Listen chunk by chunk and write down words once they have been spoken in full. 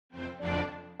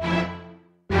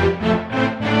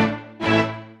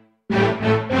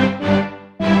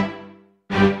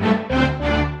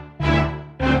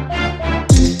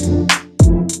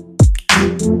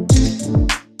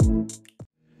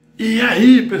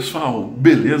pessoal,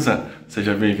 beleza?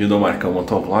 Seja bem-vindo ao Americana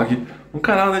Motovlog, um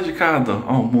canal dedicado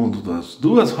ao mundo das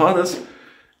duas rodas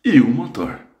e o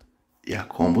motor. E a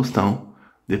combustão,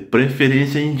 de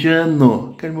preferência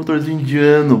indiano, aquele motorzinho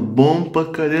indiano, bom pra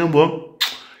caramba, ó.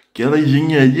 Aquela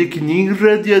engenharia que nem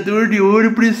radiador de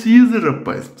ouro precisa,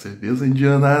 rapaz. Pra você ver essa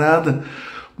indianarada.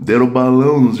 Deram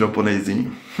balão nos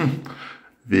japonesinhos.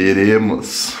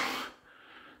 Veremos.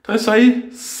 Então é isso aí,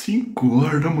 5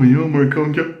 horas da manhã, marcar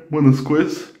um dia, uma das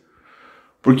coisas.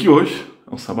 Porque hoje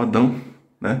é um sabadão,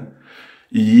 né?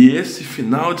 E esse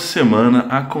final de semana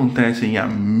acontece em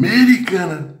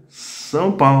Americana,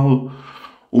 São Paulo,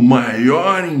 o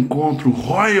maior encontro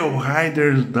Royal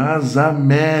Riders das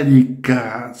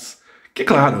Américas. Que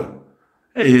claro,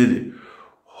 é ele,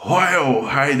 Royal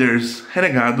Riders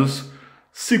Renegados,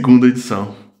 segunda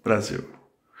edição, Brasil.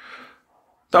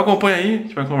 Então acompanha aí, a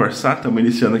gente vai conversar, estamos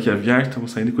iniciando aqui a viagem,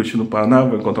 estamos saindo e curtindo o Paraná,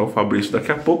 vou encontrar o Fabrício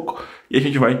daqui a pouco e a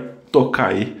gente vai tocar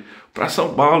aí para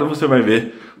São Paulo e você vai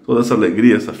ver toda essa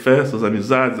alegria, essa festa, as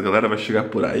amizades, a galera vai chegar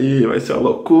por aí, vai ser uma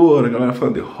loucura, a galera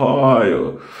falando de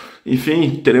Royal,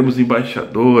 enfim, teremos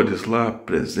embaixadores lá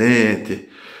presente,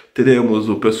 teremos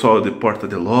o pessoal de porta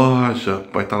de loja,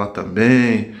 vai estar lá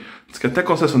também. Diz que até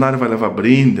concessionário vai levar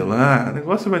brinde lá, o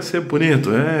negócio vai ser bonito,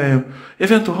 é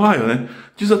evento Royal, né?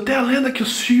 Diz até a lenda que o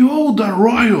CEO da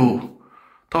Royal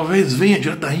talvez venha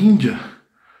direto da Índia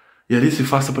e ali se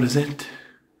faça presente.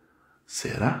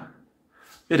 Será?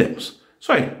 Veremos. Isso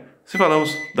aí, se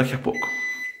falamos daqui a pouco.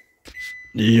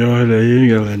 E olha aí,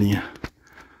 galerinha,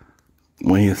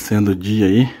 amanhecendo o dia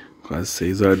aí, quase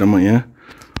 6 horas da manhã.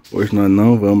 Hoje nós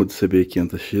não vamos de CB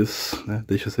 500X, né?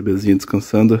 Deixa a CBzinha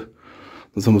descansando.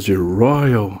 Nós vamos de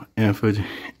Royal Enfield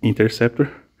Interceptor,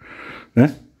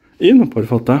 né? E não pode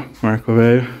faltar, Marco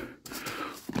velho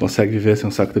consegue viver sem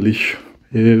um saco de lixo.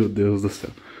 Meu Deus do céu.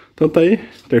 Então tá aí,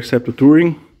 Interceptor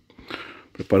Touring,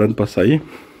 preparando pra sair.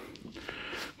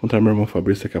 Encontrar meu irmão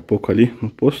Fabrício daqui a pouco ali no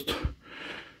posto.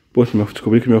 Poxa,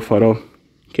 descobri que meu farol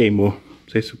queimou. Não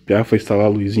sei se o Piá foi instalar a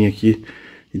luzinha aqui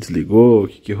e desligou, o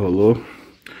que rolou.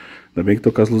 Ainda bem que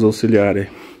tô com as luzes auxiliares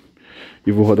aí.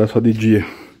 E vou rodar só de dia.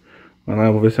 Mas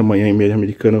lá, vou ver se amanhã em meia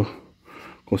Americana eu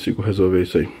consigo resolver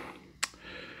isso aí.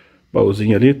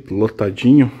 Baúzinho ali,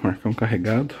 lotadinho, marcão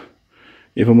carregado.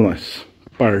 E vamos nós.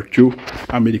 Partiu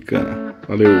Americana.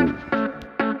 Valeu!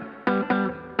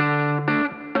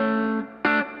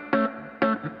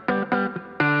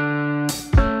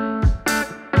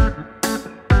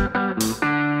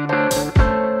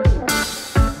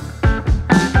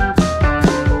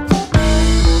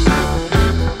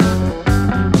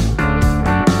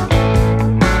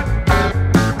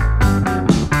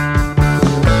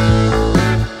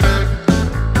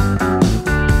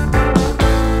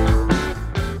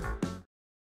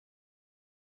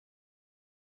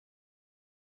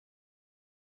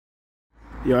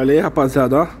 E olha aí,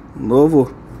 rapaziada, ó, novo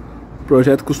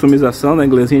projeto de customização da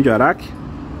inglesinha de Araque.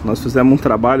 Nós fizemos um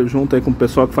trabalho junto aí com o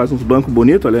pessoal que faz uns bancos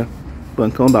bonitos, olha,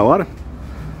 bancão da hora.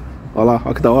 Olha lá,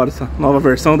 ó que da hora essa nova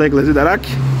versão da inglesinha de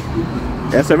Araque.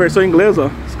 Essa é a versão inglesa, ó,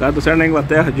 os caras trouxeram na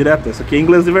Inglaterra direto, essa aqui é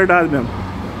inglês de verdade mesmo.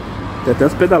 Tem até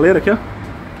as pedaleiras aqui, ó.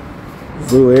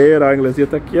 Zoeira, ó, a inglesinha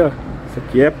tá aqui, ó. Essa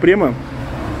aqui é prima.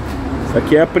 Essa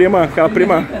aqui é a prima, aquela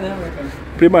prima...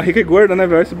 Prima rica e gorda, né,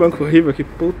 velho? Esse banco horrível aqui.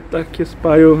 Puta que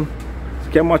pariu. Isso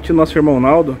aqui é a motinha do nosso irmão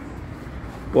Naldo.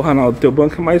 Porra, Naldo, teu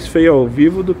banco é mais feio ao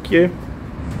vivo do que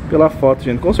pela foto,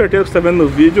 gente. Com certeza que você tá vendo no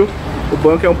vídeo, o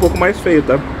banco é um pouco mais feio,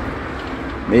 tá?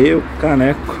 Meu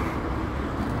caneco.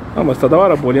 Ah, mas tá da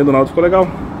hora, a bolinha do Naldo ficou legal.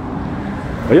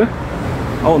 Olha.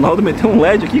 Ó, o Naldo meteu um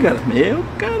LED aqui, cara. Meu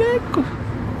caneco.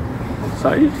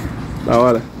 Sai. Da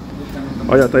hora.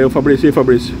 Olha, tá aí o Fabrício. E aí,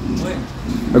 Fabrício? Oi.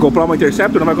 Vai comprar uma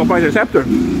Interceptor? Não vai comprar uma Interceptor?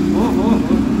 Vou.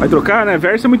 Vai trocar, né?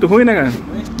 Versa é muito ruim, né, cara?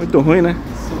 Oi. Muito ruim, né?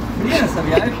 Sofri essa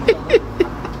viagem.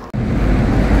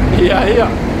 E aí, ó,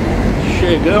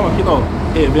 chegamos aqui no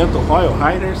evento Royal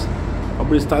Riders. O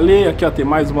Fabrício tá ali, aqui ó, tem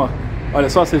mais uma. Olha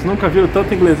só, vocês nunca viram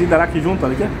tanto inglesinho da Araque junto,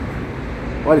 olha aqui.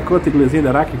 Olha quanto inglesinho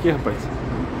da Araque aqui, rapaz.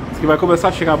 Diz que vai começar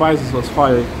a chegar mais os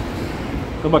Royal aí.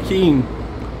 Estamos aqui em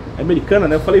Americana,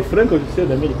 né? Eu falei Franca hoje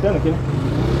cedo, é Americana aqui, né?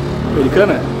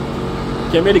 Americana?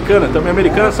 Que é Americana, também é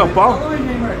Americana, São Paulo. Tá longe,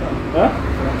 hein, Marcão?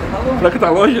 Hã? Franca tá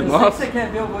longe? Nossa. Você quer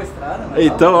ver o Boa Estrada?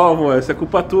 Então, ó, vô, essa é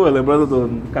culpa tua, lembrando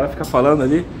do cara ficar falando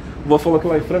ali. O vô falou que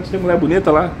lá em Franca tem mulher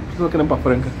bonita lá, por que eu tô querendo pra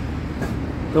Franca?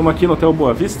 Estamos aqui no Hotel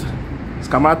Boa Vista. Os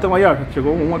camaradas estão aí, ó.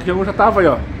 Chegou um aqui, já tava aí,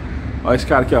 ó. Ó, esse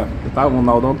cara aqui, ó. O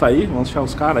Naldão tá aí, vamos deixar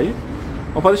os caras aí.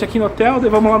 Vamos fazer check-in no hotel, daí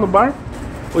vamos lá no bar.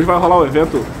 Hoje vai rolar o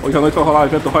evento, hoje à noite vai rolar o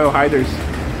evento Royal Riders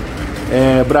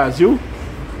Brasil,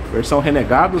 versão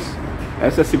Renegados.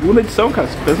 Essa é a segunda edição, cara.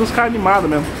 Pensa os caras animados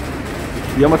mesmo.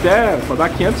 Viemos até só dar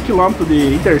 500 km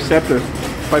de Interceptor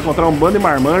pra encontrar um bando de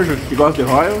marmanjo que gosta de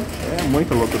Royal. É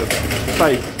muita loucura, cara. Isso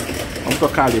aí. Vamos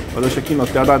tocar ali. Fazer o check-in no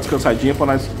hotel, dar uma descansadinha pra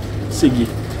nós seguir.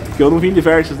 Porque eu não vim de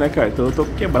Versus, né, cara? Então eu tô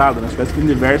quebrado, né? Se tivesse vindo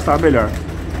de Versus, tava melhor.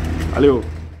 Valeu!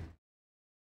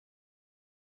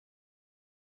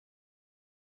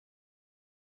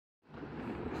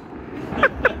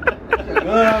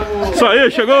 Isso aí,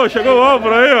 chegou o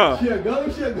Álvaro aí, ó.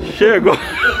 Chegou.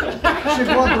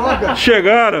 Chegou a droga.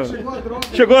 Chegaram.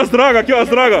 Chegou as drogas, aqui, ó, as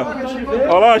drogas.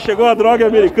 Olha lá, chegou a droga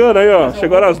americana aí, ó.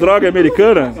 Chegaram as drogas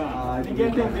americanas.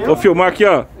 Vou filmar aqui,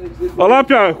 ó. Olha lá,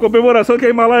 Pia, comemoração que a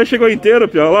Himalaia chegou inteira,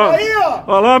 Pia. Olha lá. Aí, ó.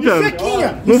 Olha lá, Pia.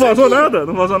 Sequinha. Não vazou nada,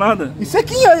 não vazou nada. E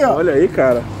sequinha aí, ó. Olha aí,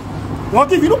 cara.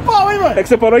 Ontem vira um pau, hein, mano. É que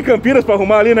você parou em Campinas pra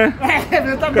arrumar ali, né? É,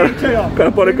 exatamente aí, ó. O cara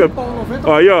parou em Campinas.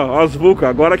 Aí, ó, as Vulca.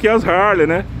 Agora aqui as Harley,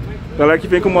 né? Galera que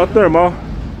vem com moto normal.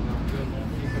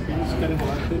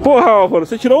 Porra, Álvaro,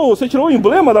 você tirou o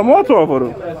emblema da moto,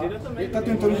 Álvaro? Ele tá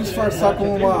tentando disfarçar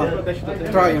como uma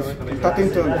Triumph. Ele tá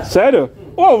tentando. Sério?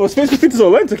 Ô, você fez com fita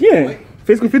isolante isso aqui?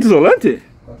 Fez com fita isolante?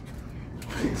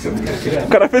 O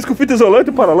cara fez com fita isolante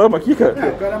o paralama aqui, cara? É,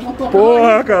 o cara é motocar.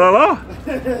 Porra, cara, olha lá.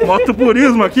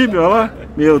 Motopurismo aqui, meu, olha lá.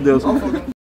 Meu Deus.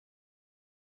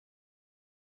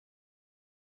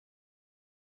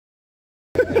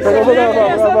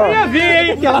 Eu ia ver,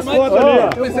 hein, aquelas fotos ali, ó.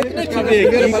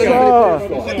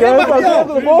 E aí, parceiro,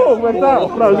 tudo bom? Como é que tá?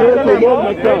 Prazer, tudo bom? Como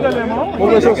é que tá?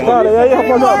 Vamos ver seus caras. E aí,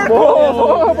 rapaziada?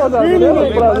 Boa, rapaziada.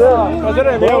 Beleza? Prazer. Prazer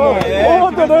é meu, mano.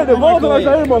 Ô, tá doido? Bom, nós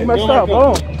aí, irmão. Como é que tá?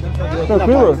 Bom?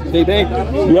 Tranquilo? Bem, bem.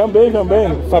 Já bem.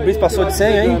 O Fabrício passou de 100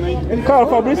 aí? Cara, o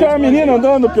Fabrício é a menina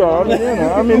andando, pior.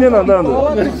 A menina andando.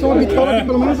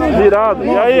 Virado. E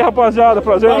aí, rapaziada?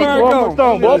 Prazer. Como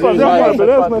estão? Bom, prazer, mano.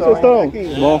 Beleza? Como é que vocês estão?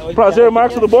 Bom. Prazer,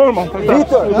 Marcos, tudo bom, irmão?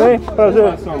 Vitor, tudo bem?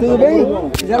 Prazer. tudo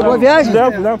bem? Fizeram boa viagem?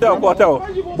 Hotel.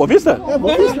 Boa Vista? É,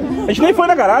 boa vista. A gente nem foi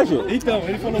na garagem. Então,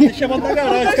 ele falou, deixa eu chamar da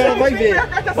garagem, o cara vai ver.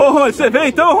 Ô, Rony, você veio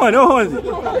então, Rony? Ô, Rony.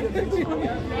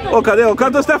 Ô, cadê? O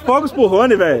cara trouxe até fogos pro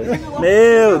Rony, velho.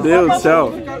 Meu Deus do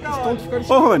céu.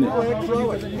 Ô, Rony,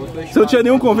 você não tinha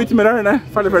nenhum convite melhor, né?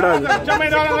 Fale a verdade.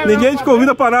 Ninguém te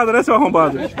convida pra nada, né, seu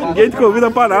arrombado? Ninguém te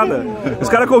convida pra nada. Os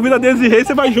caras convidam deles de rei,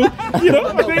 você vai junto. Ele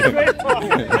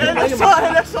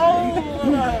é só um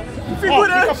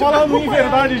figurante. Fica falando em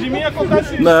verdade de mim,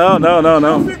 acontece isso. Não.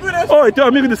 Ô, e teu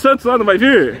amigo de Santos lá não vai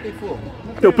vir?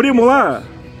 Teu primo lá?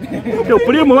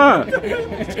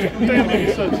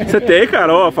 Você tem,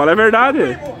 cara, ó, fala a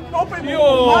verdade. E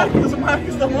o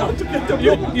Marcos da moto, que é teu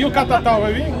primo. E o Catatal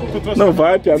vai vir? Não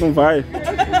vai, Pia, não vai.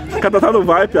 Catatal não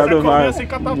vai, Pia, não vai.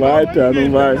 Vai, Pia,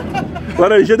 não vai.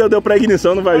 Laranjinha deu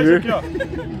pré-ignição, não vai vir.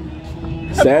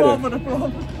 Sério?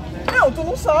 Não, tu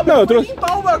não sabe. Não, eu trouxe.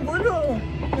 Limpar o bagulho,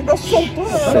 o negócio soltou.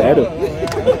 Sério?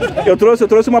 Eu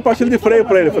trouxe uma pastilha de freio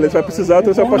pra ele. Falei, você vai precisar, eu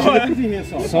trouxe uma pastilha de...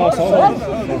 Só uma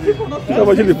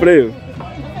pastilha de freio.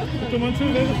 Tô tomando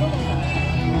cerveja.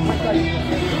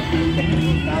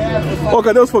 Ô,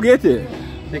 cadê os foguetes?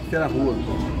 Tem que ter na rua.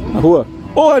 Na rua?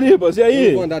 Ô, Aníbal, e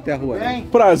aí? Vou andar até a rua.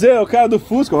 Prazer, o cara do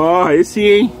Fusca. Ó, esse,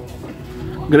 hein?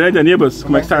 Grande Aníbal,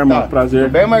 como é que tá, irmão? Prazer.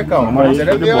 Bem, Marcão. Prazer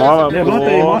é de bola. Levanta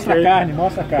aí, mostra a carne,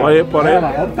 mostra a carne. Olha aí, por aí.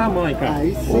 Olha o tamanho, cara.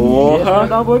 Porra. Não dá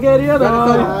uma hamburgueria,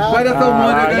 não. Vai dar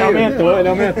salmônia, galera. Ele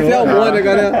aumentou. Esse é almônia,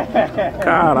 galera.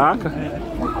 Caraca.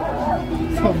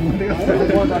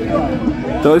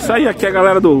 Então isso aí, aqui é a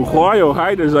galera do Royal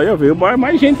Riders aí, ó. Veio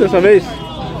mais gente dessa vez.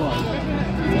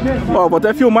 Ó, vou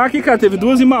até filmar aqui, cara. Teve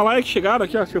duas Himalaia que chegaram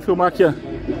aqui, ó. Deixa eu filmar aqui, ó.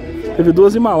 Teve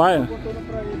duas Himalaia.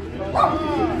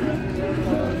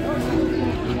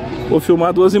 Vou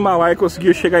filmar duas Himalaia que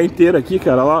conseguiu chegar inteira aqui,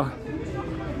 cara, lá.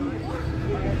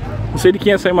 Não sei de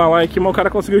quem é essa Himalaia aqui, mas o cara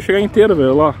conseguiu chegar inteiro,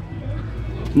 velho, lá.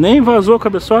 Nem vazou o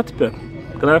cabeçote, pera.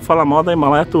 A galera fala mal da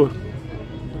Himalaia tua.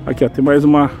 Aqui, ó, tem mais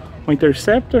uma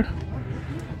Interceptor.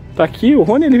 Tá aqui, o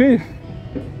Rony, ele veio.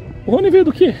 O Rony veio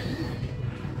do quê?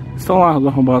 Estão lá, os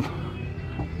arrombados.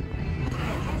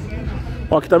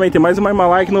 Ó, aqui também tem mais uma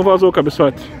Himalaia que não vazou o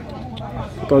cabeçote.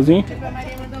 Tozinho.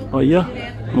 Olha,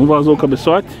 não vazou o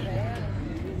cabeçote.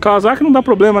 Kawasaki não dá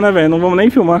problema, né, velho? Não vamos nem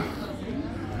filmar.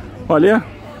 Olha.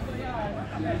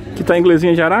 Aqui tá a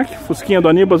inglesinha de Araque. Fusquinha do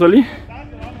Aníbal ali.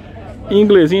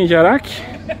 Inglesinha de Araque.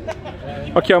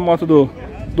 Aqui a moto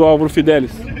do Álvaro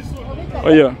Fidelis.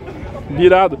 Olha, ó.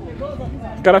 Virado.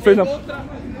 O cara fez na...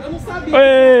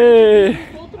 Ei!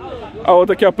 A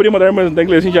outra aqui é a prima da irmã da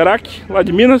inglesinha de Araque, lá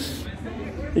de Minas.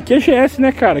 E que é GS,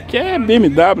 né, cara? Que é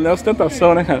BMW, né?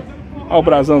 Ostentação, né, cara? Olha o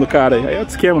brasão do cara aí. Aí é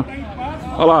outro esquema.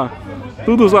 Olha lá.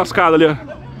 Tudo os lascados ali, ó.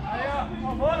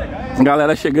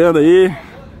 Galera chegando aí.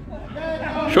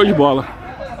 Show de bola.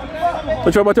 Então a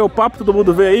gente vai bater o papo, todo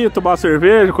mundo veio aí, tomar uma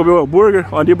cerveja, comer um hambúrguer.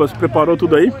 O Anibas preparou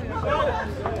tudo aí.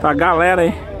 Tá a galera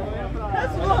aí.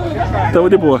 Tamo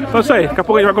de boa. Então é isso aí, daqui a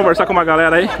pouco a gente vai conversar com uma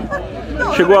galera aí.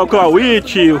 Chegou o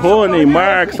Clauit, Rony,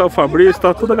 Marcos, o Fabrício,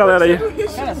 tá toda a galera aí.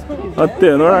 O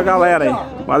tenor, a galera aí.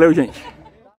 Valeu, gente.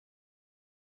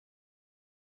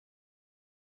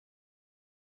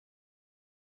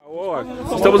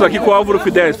 Estamos aqui com o Álvaro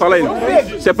Fidesz. Fala aí,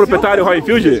 você é proprietário Royal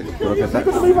Enfield?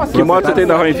 Que moto você tem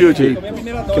da Royal Enfield?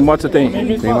 Que moto você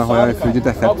tem? Tem uma Royal Enfield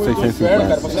Intercept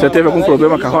 650. Você teve algum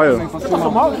problema com a Royal?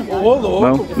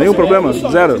 Não? Nenhum problema?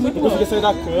 Zero?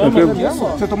 Tranquilo?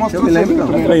 Você tomou as três não?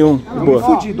 Nenhum. Boa.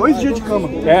 Fudi, 2 dias de cama.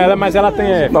 É, mas ela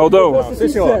tem... Naldão,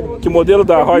 que modelo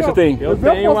da Royal você tem? Eu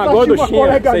tenho uma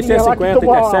Gorduchinha 650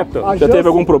 Interceptor. Já teve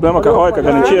algum problema com a Royal, com a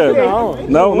garantia? Não.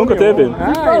 Não? Nunca teve?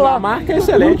 Ah, a marca é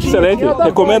excelente. Excelente.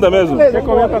 Recomenda mesmo?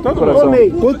 Recomendo pra todo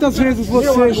mundo. Quantas vezes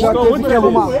você já teve que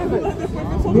arrumar?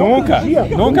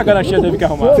 Nunca a garantia teve que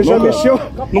arrumar. Você já mexeu?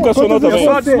 Nunca acionou também?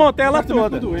 Eu só desmontei ela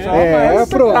toda.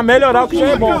 Pronto. Pra melhorar o que já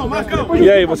é bom. E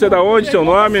aí, você é da onde? Seu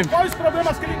nome? Quais os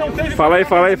problemas que ele não teve? Fala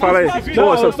aí.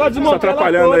 Pô, você tá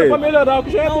atrapalhando aí. Pra melhorar o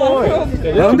que já é bom.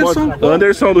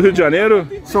 Anderson do Rio de Janeiro?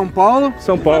 São Paulo.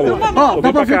 São Paulo. Ó,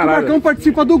 dá pra ver que o Marcão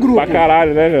participa do grupo. Pra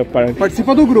caralho, né, meu pai?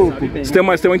 Participa do grupo. Você tem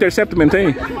uma Intercept também,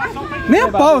 tem? Nem a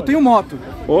pau, eu tenho moto.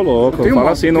 Ô, louco, tenho fala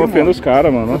moto, assim, não tenho ofenda moto. os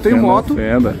caras, mano. Eu tenho moto. Que moto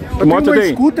eu você tenho uma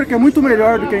tem? scooter que é muito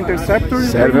melhor do que a Interceptor e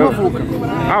Sério, tenho uma meu? Vulca.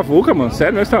 A Vulca, mano?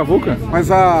 Sério mesmo, você tem uma Vulca?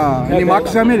 Mas a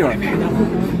Animax é a melhor.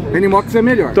 A Animax é a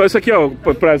melhor. Então esse aqui, ó,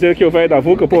 prazer aqui, o velho da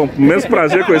Vulca. Pô, mesmo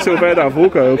prazer conhecer o velho da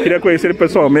Vulca. Eu queria conhecer ele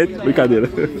pessoalmente. Brincadeira.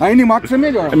 A Animax é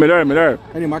melhor. É melhor, é melhor?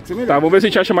 A Animax é melhor. Tá, vamos ver se a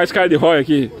gente acha mais cara de Roy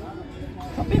aqui.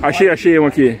 Achei um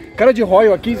aqui. Cara de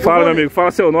Royal aqui. Fala, meu amigo, fala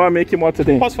seu nome aí, que moto você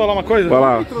tem? Posso falar uma coisa? Vai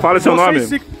lá, fala seu nome.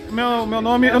 Meu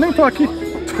nome, eu nem tô aqui.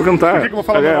 Por que não tá? Por que eu vou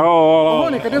falar ó, ó.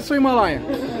 Rony, cadê seu Himalaia?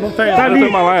 Não tem. Tá ali.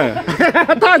 Himalaia.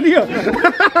 Tá ali, ó.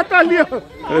 Tá ali, ó.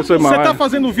 Cadê seu Você Himalaia? tá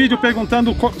fazendo um vídeo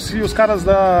perguntando se os caras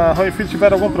da Royal Enfield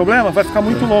tiveram algum problema? Vai ficar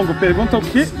muito longo. Pergunta o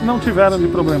que não tiveram de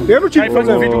problema. Eu não tive Aí faz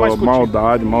um vídeo mais curtinho.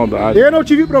 Maldade. Eu não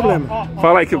tive problema.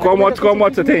 Fala aí, qual moto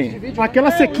você tem?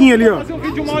 Aquela sequinha ali, ó.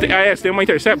 Você tem uma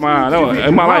Intercept? Não, é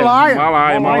Himalaia.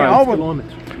 Himalaia.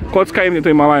 Quantos km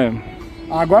tem Himalaia?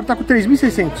 Agora tá com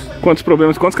 3.600. Quantos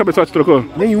problemas? Quantos cabeçotes trocou?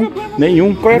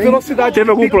 Nenhum. Qual é a velocidade? Teve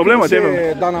algum problema?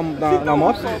 Você dá na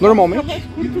moto? Normalmente?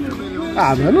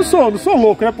 Ah, mas eu não sou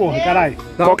louco, né, porra, caralho?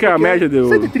 Qual que é a média?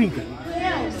 130.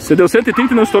 Você deu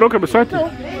 130 e não estourou o cabeçote?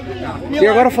 E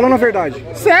agora falando a verdade.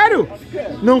 Sério?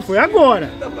 Não foi agora.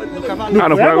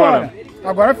 Não foi agora?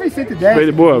 Agora foi 110. Veio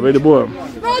de boa.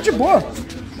 Não, de boa.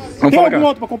 Vamos Tem falar, algum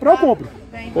outro pra comprar? Eu compro.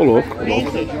 Ô, louco.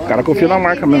 O cara confia na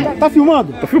marca mesmo. Tá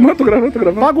filmando? Tô filmando, tô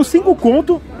gravando. Pago 5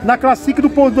 conto na classic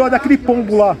daquele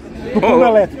pombo lá. Do pombo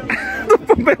elétrico. Do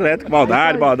pombo elétrico.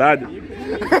 Maldade.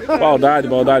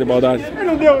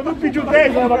 Eu não pedi o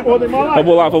 10 lá na porra do Himalaia.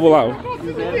 Vamos lá.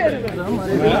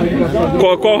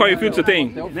 Qual Royal Enfield você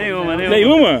tem? Nenhuma?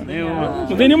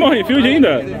 Não tem nenhuma Royal Enfield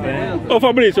ainda? Ô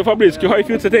Fabrício, que Royal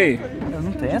Enfield você tem?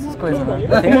 Não tem essas coisas,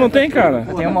 né? Como não tem, cara?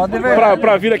 Tem um modo de verdade.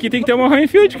 Pra vir aqui tem que ter uma Royal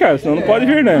Enfield, cara, senão não pode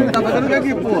vir, né? Tá fazendo o que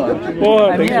aqui, porra? Porra,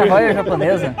 A tem minha que vir. Royal é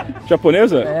japonesa.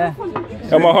 Japonesa? É.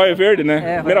 É uma Royal Verde, né?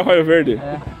 É, Primeira Royal Verde.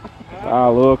 Tá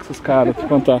louco esses caras, vou te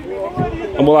contar.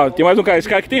 Vamos lá, tem mais um cara. Esse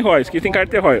cara aqui tem Royal, esse aqui tem cara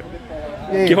de ter Royal.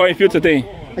 Que Royal Enfield você tem?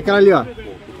 Aquela ali, ó.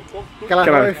 Aquela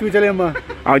Royal Enfield alemã.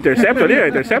 Ah, o Interceptor ali? A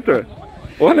Interceptor?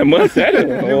 Ô, alemã, sério?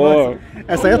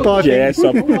 Essa aí é top.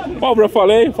 Ó, eu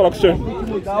falei, vou falar com o senhor.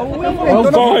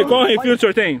 Qual Enfield o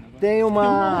senhor tem? Tem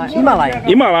uma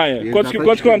Himalaia. Quantos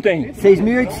quilômetros tem?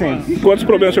 6.800. Quantos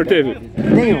problemas o senhor teve?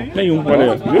 Nenhum,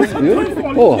 olha aí.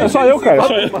 Viu? Porra. É só eu, cara.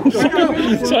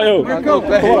 Só eu.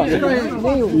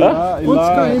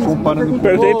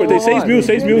 Perguntei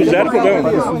 6 mil, 0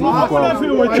 problema.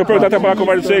 Deixa eu perguntar até falar com o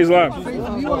mais de 6 lá.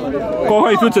 Qual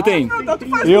Royal Enfield você tem?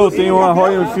 Eu tenho uma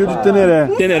Royal Enfield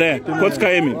Teneré. Quantos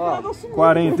km?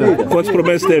 40. Quantos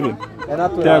problemas você teve?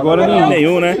 Até agora nenhum.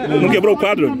 Nenhum, né? Não quebrou o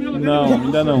quadro? Não,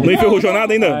 ainda não. Não enferrujou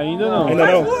nada ainda? Ainda não. Ainda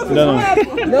não?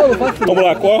 Vamos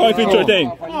lá, qual Royal Enfield o senhor tem?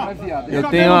 Eu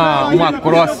tenho uma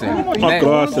Crosser. Uma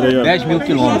Crosser aí, ó. 10 mil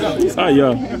quilômetros. Aí,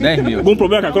 ó. 10 mil. Algum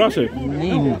problema com a Crosser?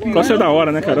 Nenhum. Crosser é da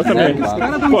hora, né, cara? Eu também.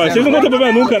 Pô, vocês não vão ter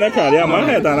problema nunca, né, cara? E a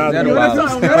marca é danada.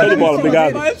 Show de bola,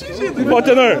 obrigado. Ô,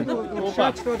 Tenor,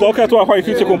 qual que é a tua Royal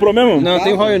Enfield? Você comprou mesmo? Não,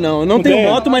 tenho Royal não. Eu não tenho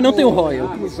moto, mas não tenho Royal.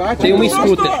 Tenho uma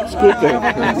scooter.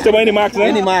 Você tem uma N-Max, né?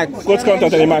 N-Max. Quantos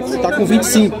quilômetros tem a N-Max? Tá com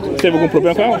 25. Teve algum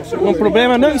problema com ela? Um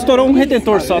problema, não, estourou um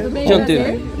retentor só,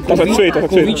 dianteiro. Tá satisfeito?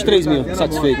 Com 23 mil,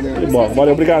 satisfeito. Bom,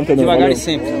 valeu, obrigado, Tenor. Devagar Valeu. e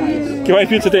sempre. Que Royal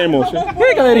Enfield você tem, irmão? E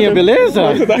aí, galerinha, beleza?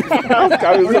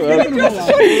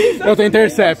 Eu tenho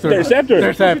Interceptor. Interceptor?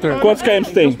 Interceptor. Quantos km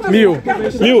você tem? 1000.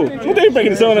 1000? Não tem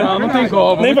permissão, né? Não, não tem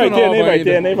como. Nem muito vai ter, novo nem vai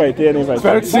ainda. ter, nem vai ter, nem vai ter.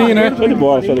 Espero que sim, né? Show de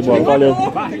bola, valeu.